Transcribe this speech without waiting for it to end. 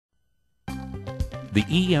the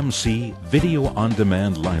EMC Video On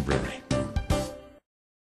Demand Library.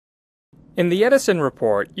 In the Edison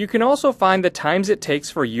report, you can also find the times it takes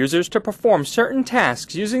for users to perform certain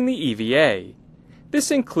tasks using the EVA. This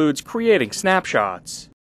includes creating snapshots.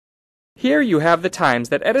 Here you have the times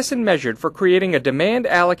that Edison measured for creating a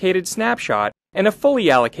demand-allocated snapshot and a fully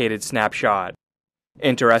allocated snapshot.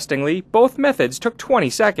 Interestingly, both methods took 20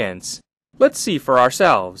 seconds. Let's see for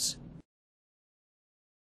ourselves.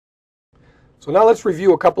 So now let's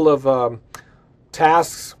review a couple of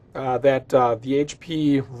tasks that the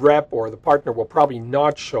HP rep or the partner will probably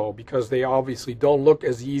not show because they obviously don't look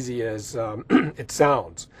as easy as it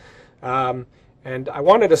sounds. And I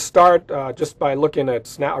wanted to start just by looking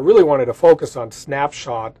at I really wanted to focus on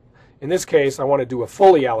snapshot. In this case, I want to do a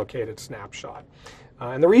fully allocated snapshot.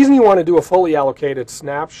 And the reason you want to do a fully allocated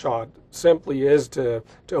snapshot simply is to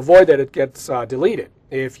avoid that it gets deleted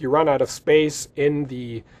if you run out of space in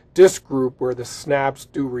the disk group where the snaps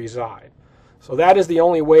do reside. So that is the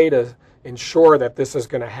only way to ensure that this is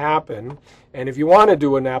going to happen. And if you want to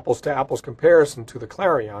do an apples-to-apples comparison to the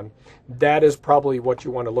Clarion, that is probably what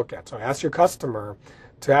you want to look at. So ask your customer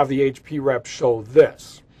to have the HP rep show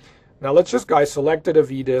this. Now let's just go, I selected a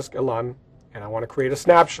V-disk, a LUN, and I want to create a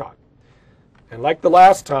snapshot. And like the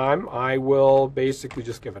last time, I will basically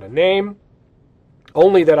just give it a name.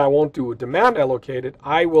 Only that I won't do a demand allocated,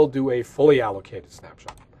 I will do a fully allocated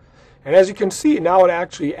snapshot. And as you can see, now it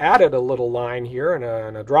actually added a little line here in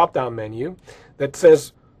a drop-down menu that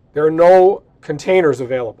says there are no containers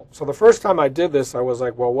available. So the first time I did this, I was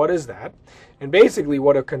like, well, what is that? And basically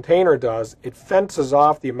what a container does, it fences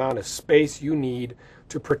off the amount of space you need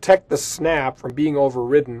to protect the snap from being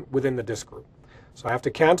overridden within the disk group. So I have to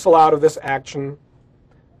cancel out of this action.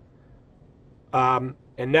 And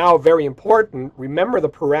now, very important, remember the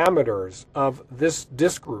parameters of this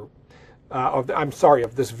disk group. Of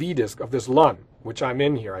this V-disk, of this LUN, which I'm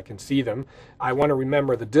in here. I can see them. I want to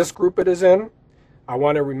remember the disk group it is in. I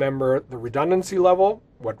want to remember the redundancy level,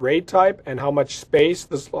 what RAID type, and how much space,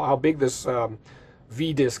 how big this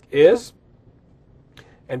V-disk is.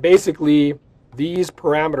 And basically, these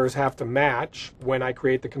parameters have to match when I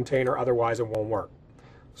create the container, otherwise it won't work.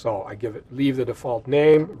 So I leave the default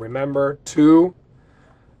name. Remember, 2.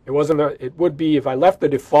 It would be, if I left the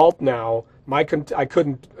default now, I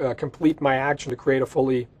couldn't complete my action to create a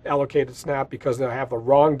fully allocated snap because I have the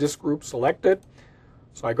wrong disk group selected.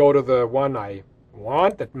 So I go to the one I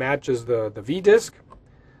want that matches the V-disk.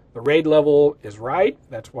 The RAID level is right.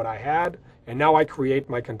 That's what I had. And now I create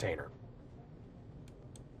my container.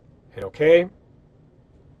 Hit OK.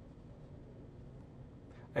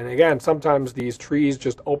 And again, sometimes these trees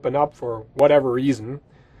just open up for whatever reason.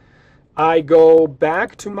 I go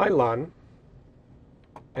back to my LUN.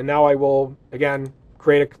 And now I will, again,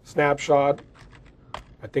 create a snapshot.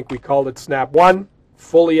 I think we called it Snap 1,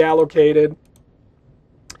 fully allocated.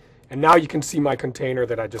 And now you can see my container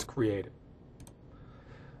that I just created.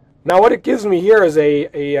 Now what it gives me here is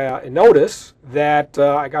a notice that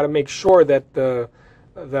I got to make sure that the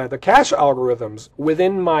cache algorithms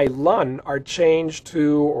within my LUN are changed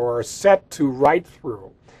to or set to write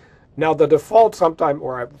through. Now the default sometime,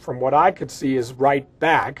 or from what I could see, is write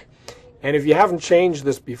back. And if you haven't changed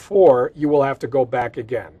this before, you will have to go back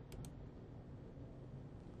again.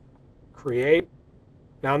 Create.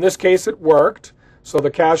 Now in this case it worked, so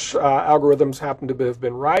the cache algorithms happen to have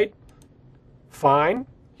been right. Fine,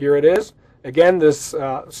 here it is. Again, this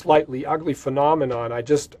slightly ugly phenomenon, I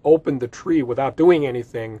just opened the tree without doing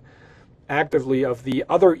anything actively of the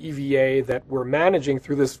other EVA that we're managing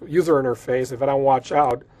through this user interface. If I don't watch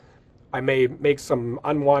out, I may make some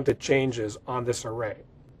unwanted changes on this array.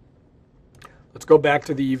 Let's go back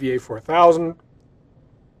to the EVA4000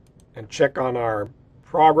 and check on our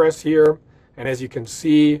progress here. And as you can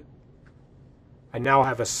see, I now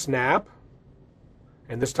have a snap.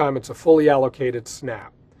 And this time it's a fully allocated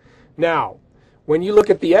snap. Now, when you look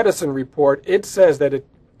at the Edison report, it says that it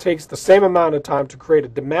takes the same amount of time to create a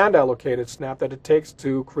demand allocated snap that it takes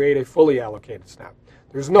to create a fully allocated snap.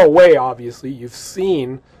 There's no way, obviously. You've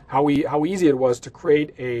seen how easy it was to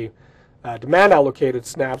create a demand allocated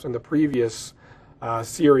snaps in the previous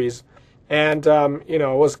series, and it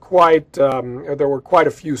was quite there were quite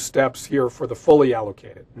a few steps here for the fully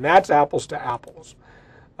allocated, and that's apples to apples.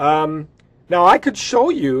 Now I could show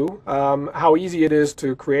you how easy it is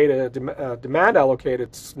to create a demand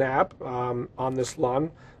allocated snap on this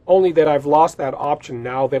LUN, only that I've lost that option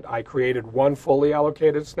now that I created one fully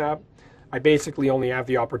allocated snap. I basically only have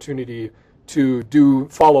the opportunity to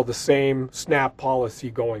follow the same snap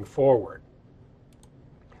policy going forward.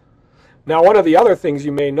 Now, one of the other things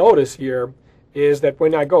you may notice here is that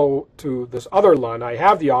when I go to this other LUN, I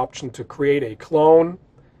have the option to create a clone.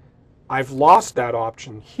 I've lost that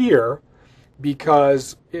option here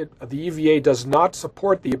because the EVA does not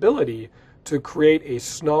support the ability to create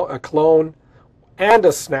a clone and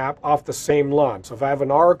a snap off the same LUN. So if I have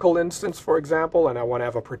an Oracle instance, for example, and I want to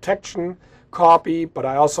have a protection copy, but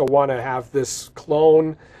I also want to have this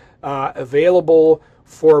clone available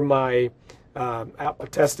for my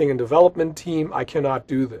testing and development team, I cannot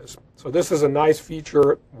do this. So this is a nice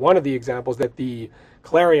feature, one of the examples that the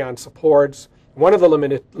Clarion supports, one of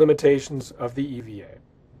the limitations of the EVA.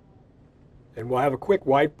 And we'll have a quick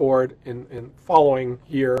whiteboard in following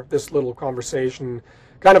here, this little conversation,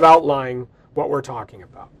 kind of outlining what we're talking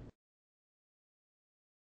about.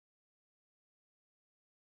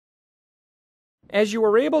 As you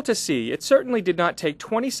were able to see, it certainly did not take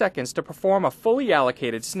 20 seconds to perform a fully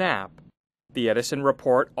allocated snap. The Edison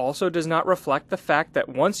report also does not reflect the fact that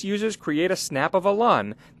once users create a snap of a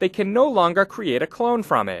LUN, they can no longer create a clone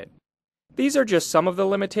from it. These are just some of the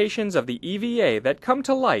limitations of the EVA that come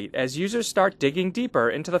to light as users start digging deeper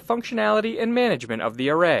into the functionality and management of the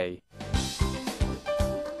array.